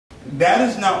That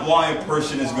is not why a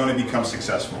person is going to become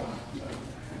successful.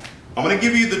 I'm going to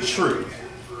give you the truth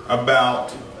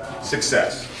about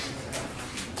success.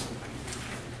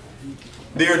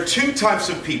 There are two types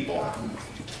of people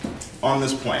on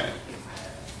this planet.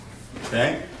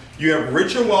 Okay? You have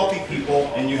rich and wealthy people,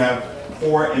 and you have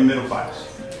poor and middle class.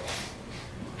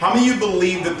 How many of you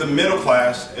believe that the middle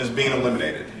class is being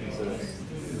eliminated?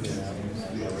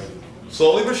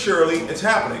 Slowly but surely, it's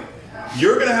happening.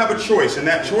 You're going to have a choice, and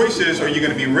that choice is, are you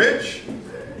going to be rich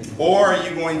or are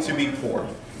you going to be poor?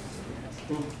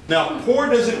 Now, poor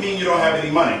doesn't mean you don't have any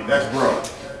money. That's broke.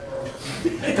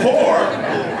 Poor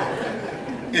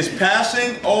is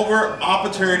passing over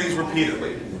opportunities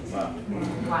repeatedly. Wow.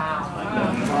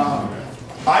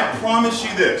 I promise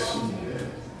you this.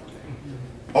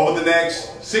 Over the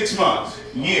next 6 months,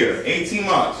 year, 18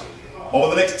 months,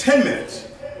 over the next 10 minutes,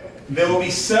 there will be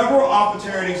several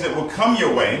opportunities that will come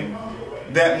your way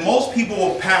that most people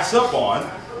will pass up on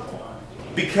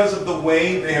because of the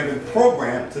way they have been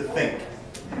programmed to think.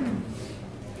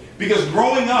 Because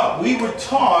growing up, we were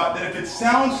taught that if it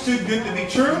sounds too good to be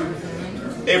true,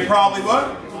 it probably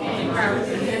what?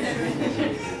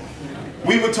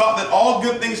 We were taught that all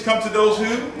good things come to those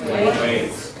who?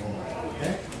 Wait.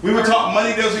 We were taught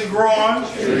money doesn't grow on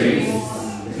trees.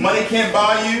 Money can't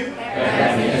buy you.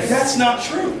 That's not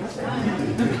true.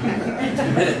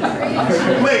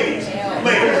 Ladies,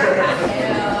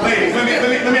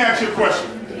 let me ask you a question.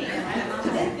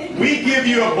 We give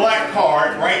you a black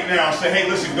card right now, say, hey,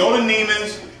 listen, go to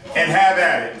Neiman's and have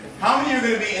at it. How many are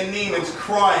going to be in Neiman's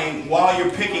crying while you're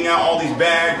picking out all these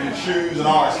bags and shoes and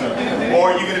all that stuff?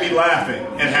 Or are you going to be laughing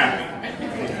and happy?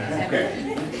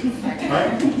 Okay.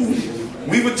 Right?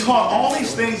 We were taught all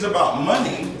these things about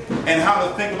money and how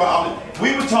to think about it.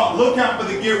 We were taught, look out for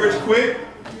the get rich quick.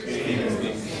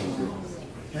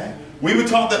 Okay. We were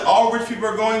taught that all rich people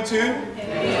are going to.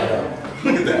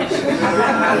 Look at that.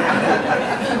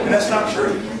 And that's not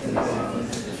true.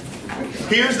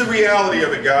 Here's the reality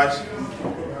of it, guys.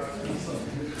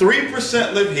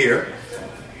 3% live here.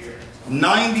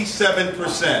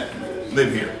 97%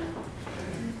 live here.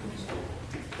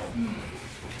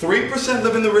 3%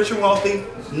 live in the rich and wealthy.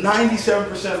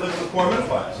 97% live in the poor middle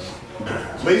class.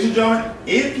 Ladies and gentlemen,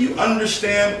 if you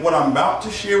understand what I'm about to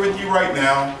share with you right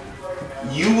now,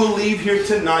 you will leave here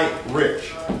tonight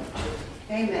rich.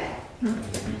 Amen.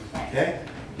 Okay?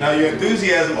 Now your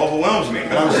enthusiasm overwhelms me,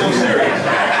 but I'm so serious.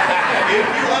 If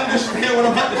you understand what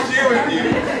I'm about to share with you,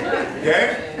 okay?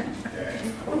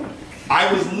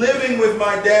 I was living with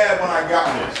my dad when I got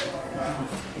this.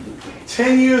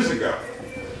 10 years ago.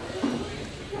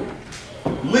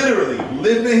 Literally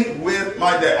living with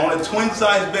my dad on a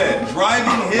twin-size bed,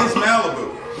 driving his Malibu.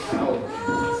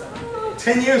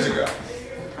 10 years ago.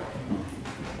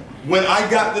 When I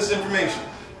got this information.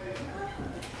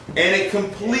 And it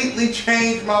completely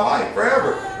changed my life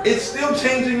forever. It's still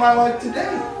changing my life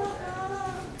today.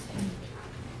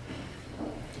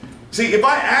 See, if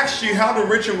I asked you how do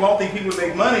rich and wealthy people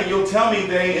make money, you'll tell me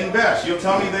they invest. You'll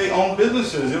tell me they own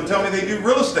businesses. You'll tell me they do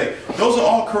real estate. Those are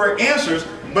all correct answers.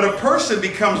 But a person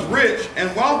becomes rich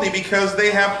and wealthy because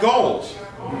they have goals.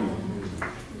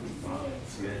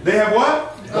 They have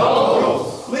what?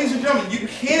 Goals. Ladies and gentlemen, you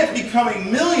can't become a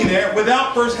millionaire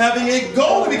without first having a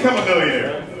goal to become a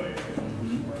millionaire.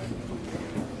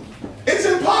 It's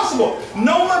impossible.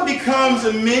 No one becomes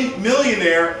a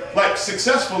millionaire like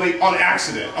successfully on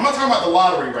accident. I'm not talking about the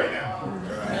lottery right now.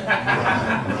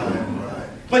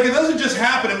 Like it doesn't just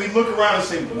happen and we look around and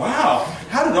say, wow,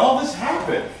 how did all this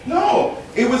happen? No,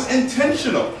 it was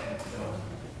intentional.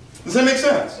 Does that make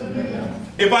sense?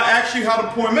 If I ask you how the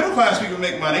poor middle class people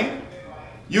make money,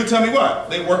 you'll tell me what?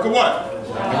 They work a what? They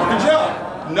work a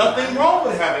job. Nothing wrong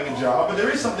with having a job, but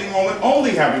there is something wrong with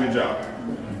only having a job.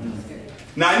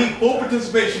 Now I need full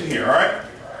participation here, all right?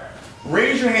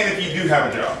 Raise your hand if you do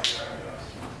have a job.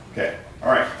 Okay, all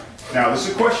right. Now this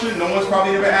is a question no one's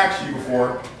probably ever asked you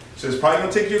before, so it's probably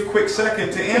going to take you a quick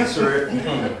second to answer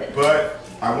it, but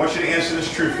I want you to answer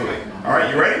this truthfully. All right,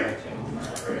 you ready?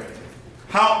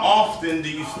 How often do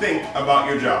you think about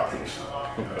your job?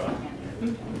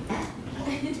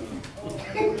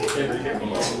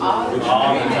 All the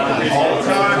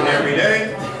time, every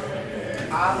day.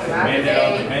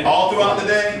 All throughout the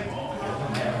day.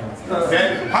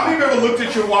 Okay? How many of you ever looked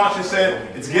at your watch and said,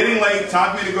 it's getting late,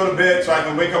 time for me to go to bed so I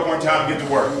can wake up on time and get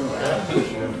to work?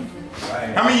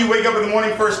 How many of you wake up in the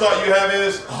morning, first thought you have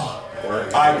is, oh,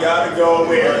 I gotta go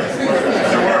where?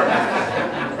 To work.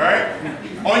 Right?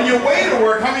 On your way to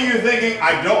work, how many of you are thinking,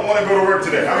 I don't want to go to work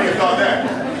today? How many of you thought that?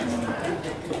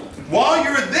 While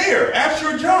you're there, at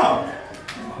your job,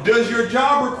 does your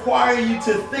job require you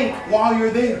to think while you're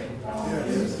there?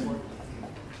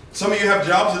 Some of you have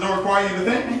jobs that don't require you to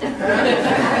think. You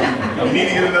need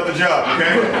to get another job,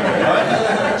 okay?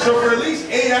 Right? So for at least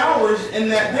 8 hours in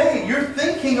that day, you're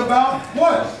thinking about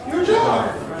what? Your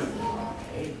job.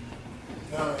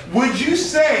 Would you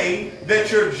say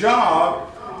that your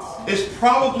job is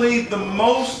probably the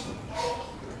most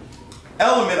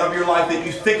element of your life that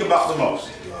you think about the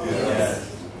most? Yes.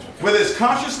 Whether it's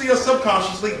consciously or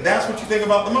subconsciously, that's what you think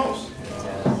about the most.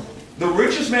 The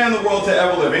richest man in the world to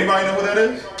ever live. Anybody know who that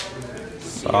is?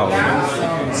 Solomon.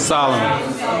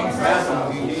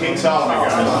 King Solomon,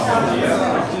 guys.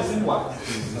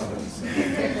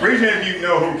 Raise your hand if you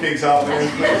know who King Solomon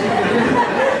is.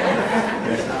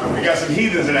 We got some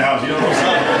heathens in the house. You don't know who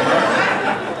Solomon is,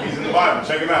 right? He's in the Bible.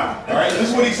 Check him out. All right, this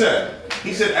is what he said.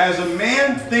 He said, as a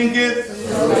man thinketh,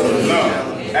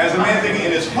 as a man thinketh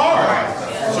in his heart,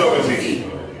 so is he.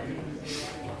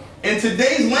 In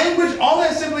today's language, all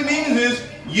that simply means is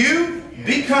you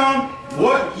become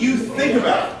what you think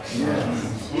about.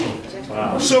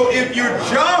 Wow. So if your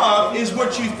job is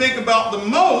what you think about the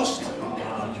most,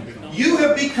 you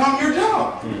have become your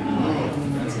job. You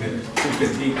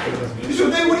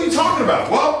should think, what are you talking about?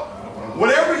 Well,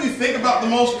 whatever you think about the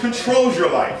most controls your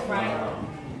life.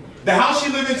 The house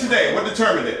you live in today, what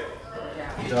determined it?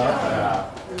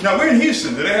 Now, we're in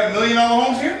Houston. Do they have $1 million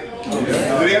homes here? Do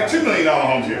they have $2 million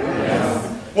homes here?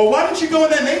 Well, why didn't you go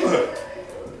in that neighborhood?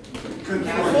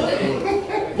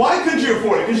 Why couldn't you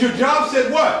afford it? Because your job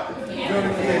said what?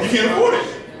 You can't afford it.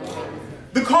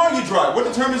 The car you drive, what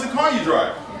determines the car you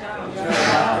drive?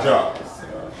 Job.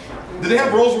 Do they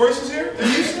have Rolls Royces here in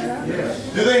Houston? Yes.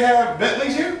 Do they have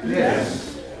Bentleys here? Yes.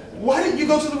 Why didn't you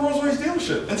go to the Rolls Royce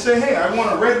dealership and say, hey, I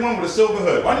want a red one with a silver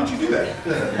hood? Why didn't you do that?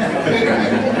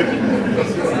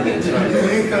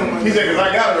 He said, because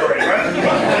I got it already, right?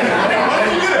 Why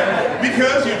didn't you do that?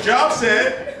 Because your job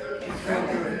said,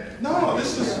 no,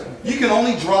 this is, you can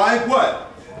only drive what?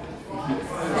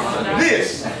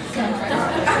 This.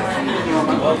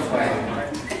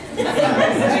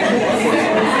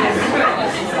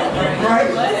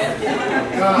 Right?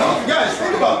 No, guys,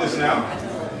 think about this now.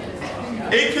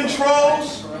 It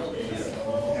controls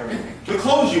the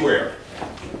clothes you wear.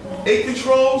 It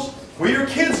controls where your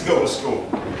kids go to school.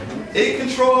 It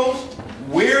controls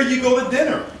where you go to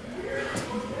dinner.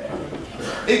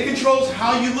 It controls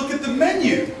how you look at the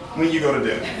menu when you go to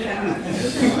dinner.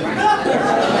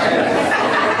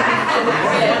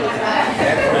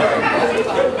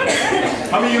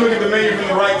 How many of you look at the menu from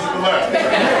the right to the left?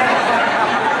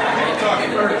 I'm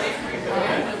talking first.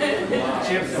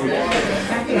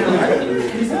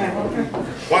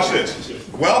 Watch this.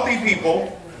 Wealthy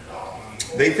people,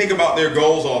 they think about their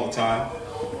goals all the time,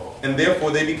 and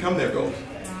therefore they become their goals.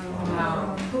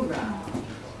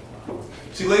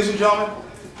 See, ladies and gentlemen,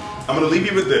 I'm going to leave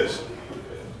you with this.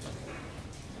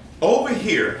 Over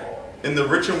here, in the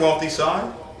rich and wealthy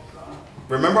side,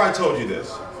 remember I told you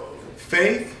this.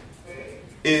 Faith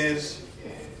is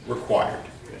required.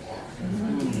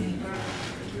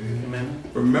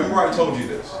 Remember I told you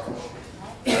this.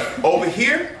 Over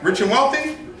here, rich and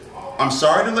wealthy, I'm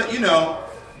sorry to let you know,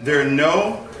 there are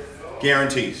no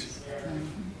guarantees.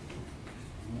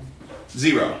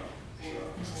 Zero.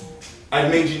 I've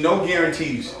made you no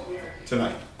guarantees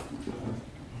tonight.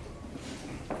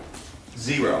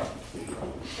 Zero.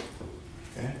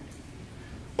 Okay.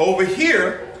 Over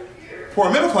here, poor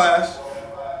middle class,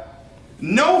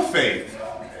 no faith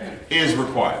is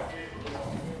required.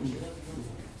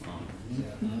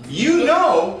 You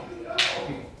know,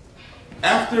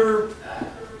 after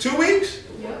 2 weeks,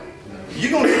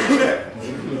 you're going to get your check.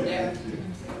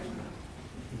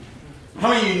 How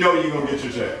many of you know you're going to get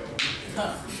your check?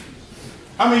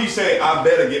 How many of you say, I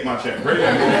better get my check? Right?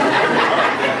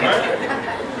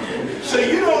 So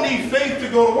you don't need faith to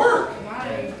go to work.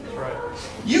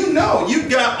 You know, you've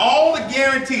got all the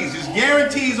guarantees. There's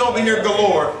guarantees over here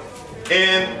galore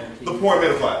in the poor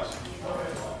middle class.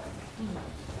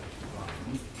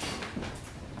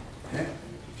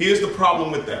 Here's the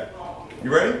problem with that.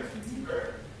 You ready?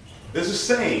 There's a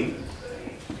saying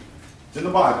in the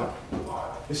Bible.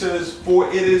 It says, for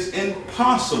it is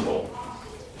impossible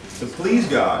to please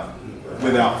God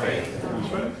without faith.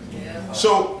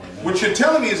 So what you're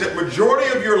telling me is that majority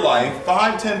of your life,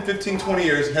 5, 10, 15, 20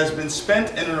 years, has been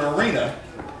spent in an arena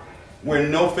where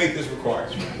no faith is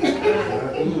required.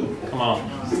 Come on.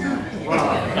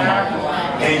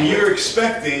 And you're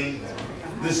expecting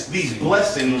these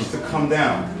blessings to come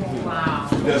down. Wow.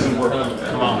 It doesn't work like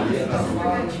that. Come on.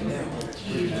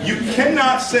 You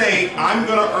cannot say, I'm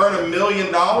going to earn $1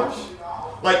 million.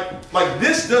 Like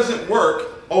this doesn't work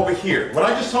over here. What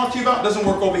I just talked to you about doesn't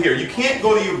work over here. You can't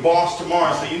go to your boss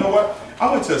tomorrow and say, you know what?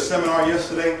 I went to a seminar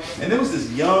yesterday, and there was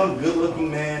this young,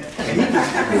 good-looking man, and he was,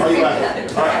 are you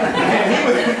laughing? All right.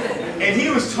 And he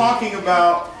was talking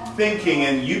about thinking,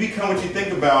 and you become what you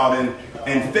think about, and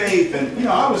faith, and you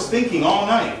know, I was thinking all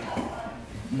night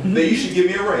that you should give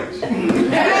me a raise. It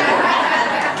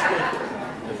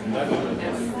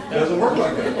doesn't work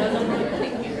like that.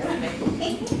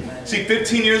 See,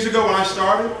 15 years ago when I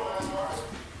started,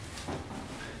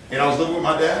 and I was living with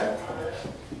my dad,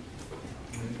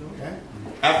 okay?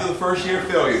 After the first year of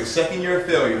failure, the second year of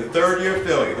failure, the third year of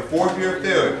failure, the fourth year of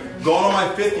failure, going on my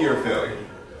fifth year of failure,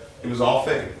 it was all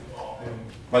faith.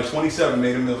 By 27,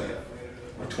 made $1 million.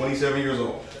 By 27 years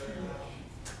old.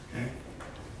 Okay?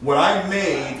 What I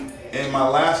made in my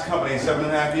last company in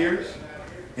 7.5 years,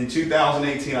 in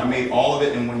 2018, I made all of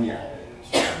it in 1 year.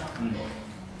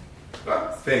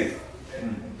 Faith.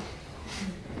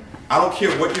 I don't care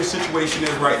what your situation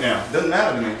is right now. It doesn't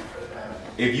matter to me.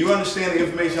 If you understand the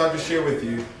information I just shared with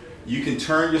you, you can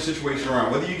turn your situation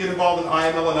around. Whether you get involved in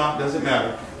IML or not, doesn't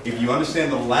matter. If you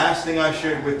understand the last thing I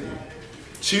shared with you.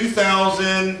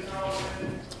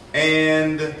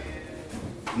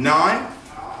 2009,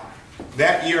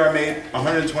 that year I made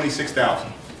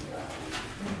 $126,000.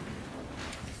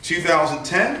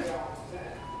 2010,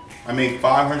 I made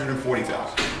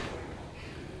 $540,000.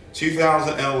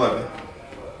 2011,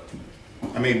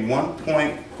 I made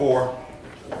 $1.4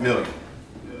 million.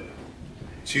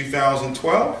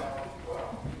 2012,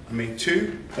 I made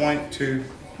 $2.2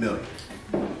 million.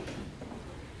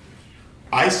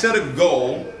 I set a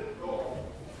goal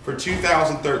for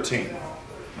 2013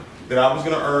 that I was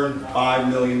going to earn $5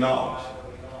 million. I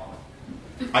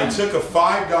took a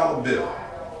 $5 bill,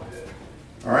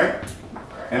 all right,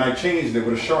 and I changed it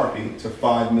with a Sharpie to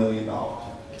 $5 million.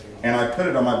 And I put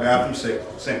it on my bathroom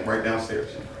sink right downstairs.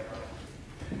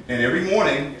 And every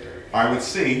morning, I would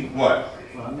see what?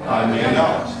 $5 million.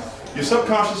 Your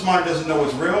subconscious mind doesn't know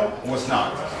what's real or what's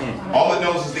not. All it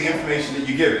knows is the information that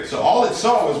you give it. So all it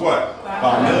saw was what?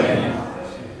 $5 million.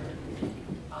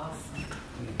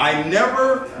 I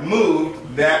never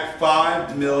moved that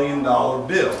 $5 million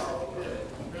bill.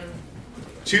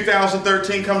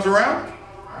 2013 comes around.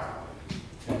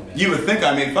 You would think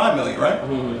I made $5 million, right?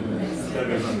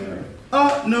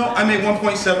 No, I made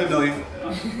 $1.7 million.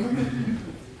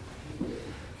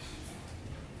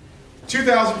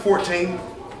 2014,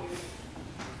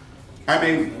 I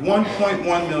made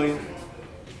 $1.1 million.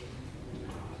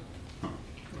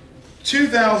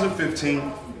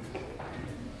 2015,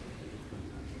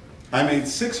 I made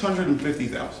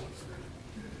 $650,000.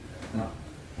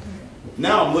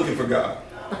 Now I'm looking for God.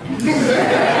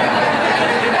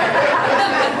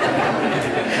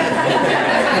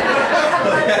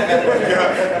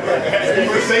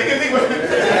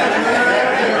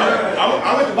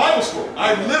 I went to Bible school.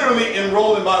 I literally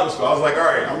enrolled in Bible school. I was like, all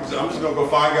right, I'm just going to go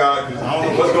find God because I don't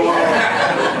know what's going on.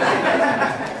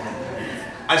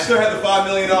 I still had the $5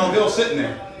 million bill sitting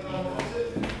there.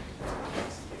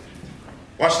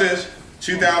 Watch this.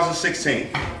 2016.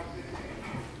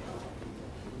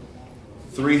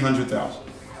 $300,000.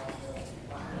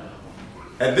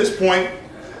 At this point,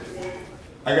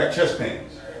 I got chest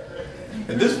pains.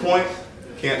 At this point,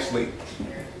 can't sleep.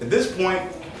 At this point,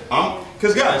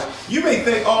 because guys, you may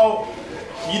think, oh,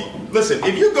 listen,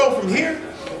 if you go from here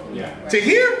to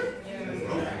here,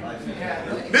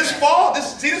 this fall,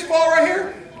 see this fall right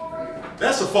here?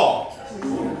 That's a fall.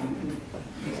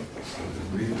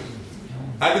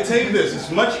 I can tell you this,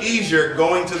 it's much easier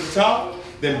going to the top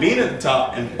than being at the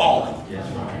top and falling.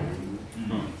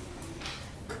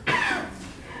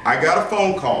 I got a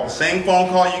phone call, the same phone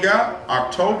call you got,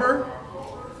 October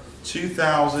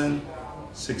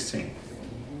 2016.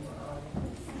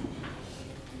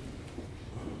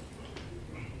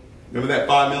 Remember that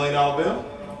 $5 million bill?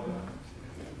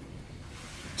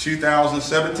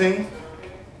 2017,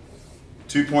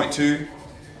 $2.2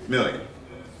 million.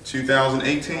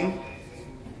 2018,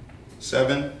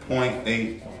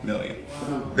 $7.8 million.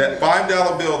 That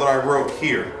 $5 bill that I wrote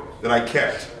here, that I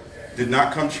kept, did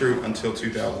not come true until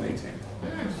 2018.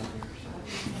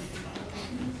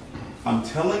 I'm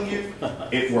telling you,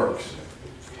 it works.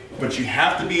 But you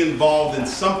have to be involved in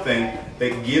something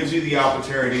that gives you the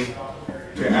opportunity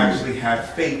to actually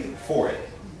have faith for it.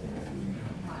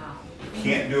 You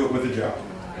can't do it with a job.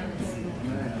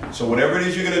 So whatever it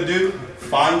is you're going to do,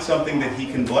 find something that He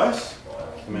can bless.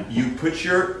 You put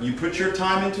your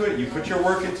time into it, you put your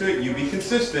work into it, you be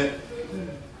consistent,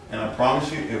 and I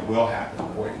promise you it will happen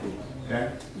for you.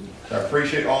 Okay? So I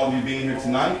appreciate all of you being here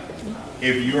tonight.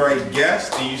 If you are a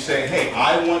guest and you say, hey,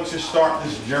 I want to start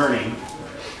this journey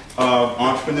of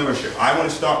entrepreneurship, I want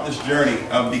to start this journey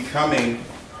of becoming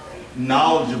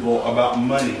knowledgeable about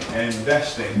money and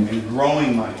investing and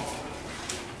growing money.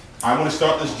 I want to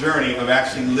start this journey of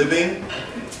actually living,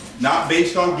 not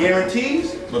based on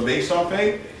guarantees, but based on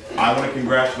faith. I want to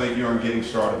congratulate you on getting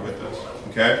started with this,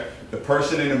 okay? The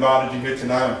person that invited you here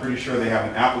tonight, I'm pretty sure they have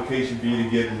an application for you to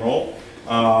get enrolled.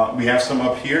 We have some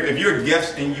up here. If you're a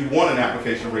guest and you want an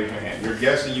application, raise your hand. You're a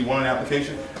guest and you want an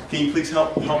application, can you please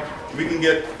help? We can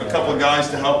get a couple of guys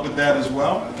to help with that as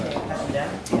well.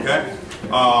 Okay?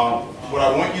 What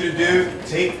I want you to do,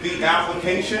 take the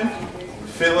application,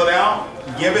 fill it out,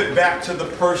 give it back to the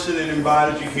person that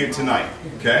invited you here tonight.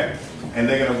 Okay? And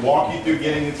they're going to walk you through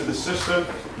getting into the system,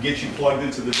 get you plugged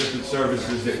into the different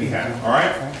services that we have. All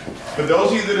right? For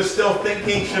those of you that are still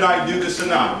thinking, should I do this or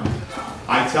not?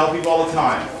 I tell people all the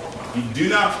time, you do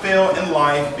not fail in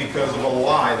life because of a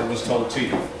lie that was told to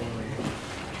you.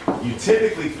 You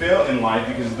typically fail in life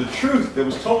because of the truth that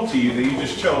was told to you that you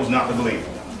just chose not to believe.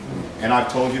 And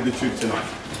I've told you the truth tonight.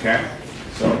 Okay?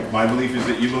 So my belief is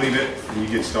that you believe it and you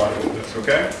get started with this.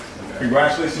 Okay?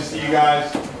 Congratulations to you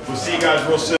guys. We'll see you guys real soon.